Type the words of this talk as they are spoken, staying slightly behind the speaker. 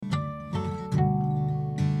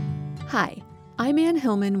Hi, I'm Ann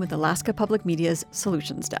Hillman with Alaska Public Media's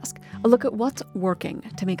Solutions Desk, a look at what's working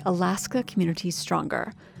to make Alaska communities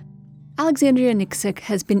stronger. Alexandria Niksik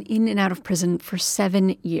has been in and out of prison for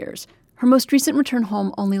 7 years. Her most recent return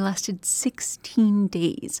home only lasted 16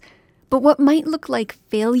 days. But what might look like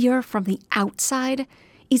failure from the outside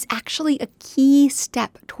is actually a key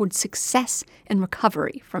step towards success and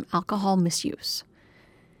recovery from alcohol misuse.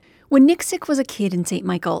 When Niksik was a kid in St.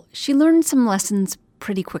 Michael, she learned some lessons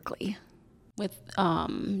pretty quickly. With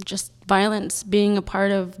just violence being a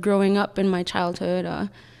part of growing up in my childhood,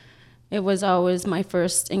 it was always my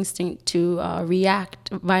first instinct to react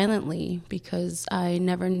violently because I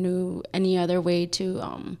never knew any other way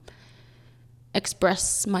to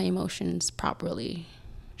express my emotions properly.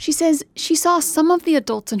 She says she saw some of the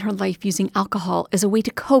adults in her life using alcohol as a way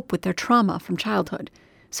to cope with their trauma from childhood.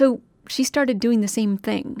 So she started doing the same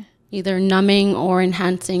thing. Either numbing or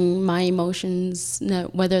enhancing my emotions,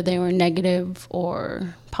 whether they were negative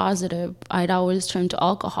or positive. I'd always turn to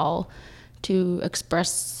alcohol to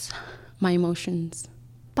express my emotions.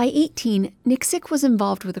 By 18, Niksik was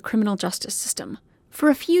involved with the criminal justice system. For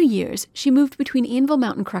a few years, she moved between Anvil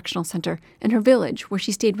Mountain Correctional Center and her village, where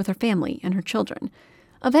she stayed with her family and her children.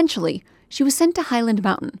 Eventually, she was sent to Highland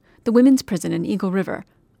Mountain, the women's prison in Eagle River,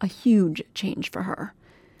 a huge change for her.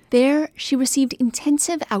 There, she received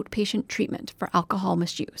intensive outpatient treatment for alcohol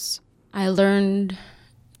misuse. I learned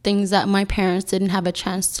things that my parents didn't have a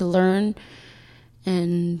chance to learn,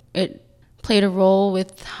 and it played a role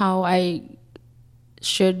with how I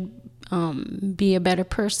should be a better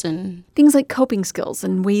person. Things like coping skills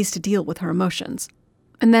and ways to deal with her emotions.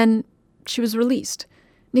 And then she was released.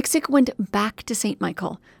 Niksik went back to St.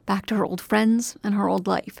 Michael, back to her old friends and her old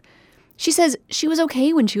life. She says she was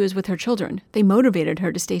okay when she was with her children. They motivated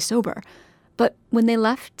her to stay sober. But when they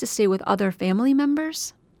left to stay with other family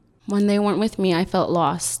members? When they weren't with me, I felt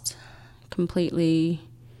lost, completely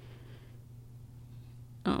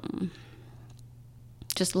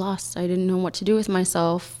just lost. I didn't know what to do with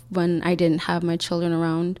myself when I didn't have my children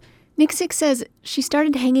around. Niksik says she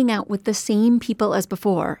started hanging out with the same people as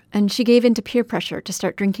before, and she gave in to peer pressure to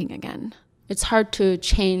start drinking again. It's hard to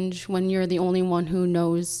change when you're the only one who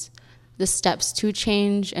knows the steps to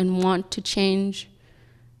change and want to change,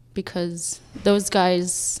 because those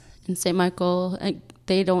guys in St. Michael,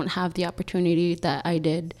 they don't have the opportunity that I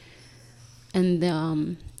did. And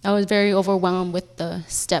I was very overwhelmed with the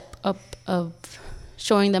step up of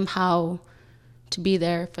showing them how to be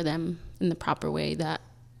there for them in the proper way that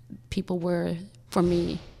people were for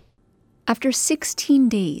me. After 16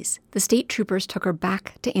 days, the state troopers took her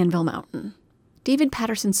back to Anvil Mountain. David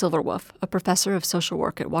Patterson Silverwolf, a professor of social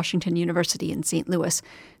work at Washington University in St. Louis,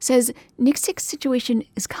 says Niksik's situation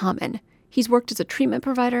is common. He's worked as a treatment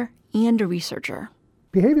provider and a researcher.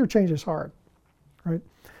 Behavior change is hard, right?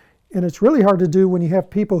 And it's really hard to do when you have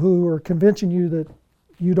people who are convincing you that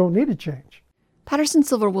you don't need to change. Patterson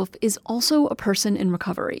Silverwolf is also a person in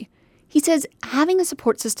recovery. He says having a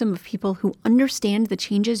support system of people who understand the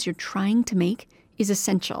changes you're trying to make is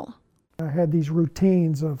essential. I had these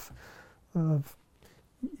routines of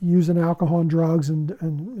using alcohol and drugs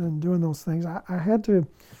and doing those things. I had to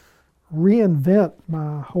reinvent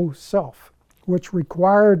my whole self, which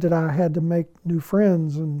required that I had to make new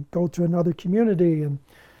friends and go to another community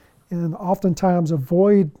and oftentimes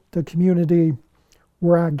avoid the community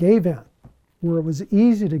where I gave in, where it was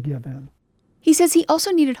easy to give in. He says he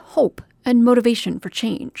also needed hope and motivation for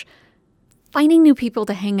change. Finding new people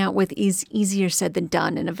to hang out with is easier said than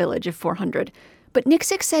done in a village of 400. But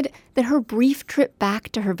Niksik said that her brief trip back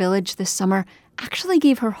to her village this summer actually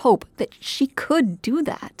gave her hope that she could do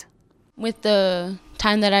that. With the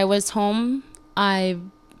time that I was home, I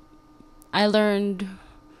learned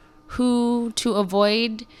who to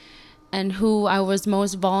avoid and who I was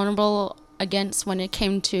most vulnerable against when it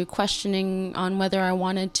came to questioning on whether I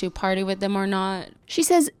wanted to party with them or not. She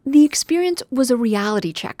says the experience was a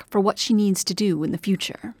reality check for what she needs to do in the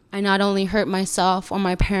future. I not only hurt myself or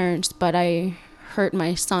my parents, but I hurt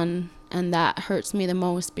my son, and that hurts me the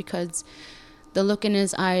most because the look in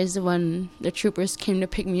his eyes when the troopers came to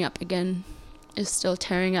pick me up again is still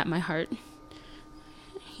tearing at my heart.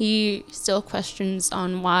 He still questions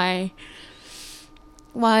on why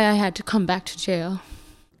I had to come back to jail.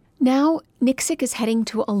 Now, Niksik is heading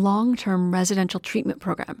to a long-term residential treatment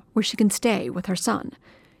program where she can stay with her son.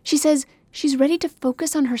 She says she's ready to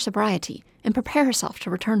focus on her sobriety and prepare herself to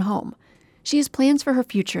return home. She has plans for her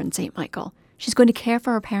future in St. Michael. She's going to care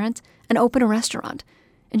for her parents and open a restaurant.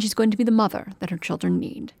 And she's going to be the mother that her children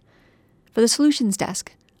need. For the Solutions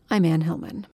Desk, I'm Ann Hillman.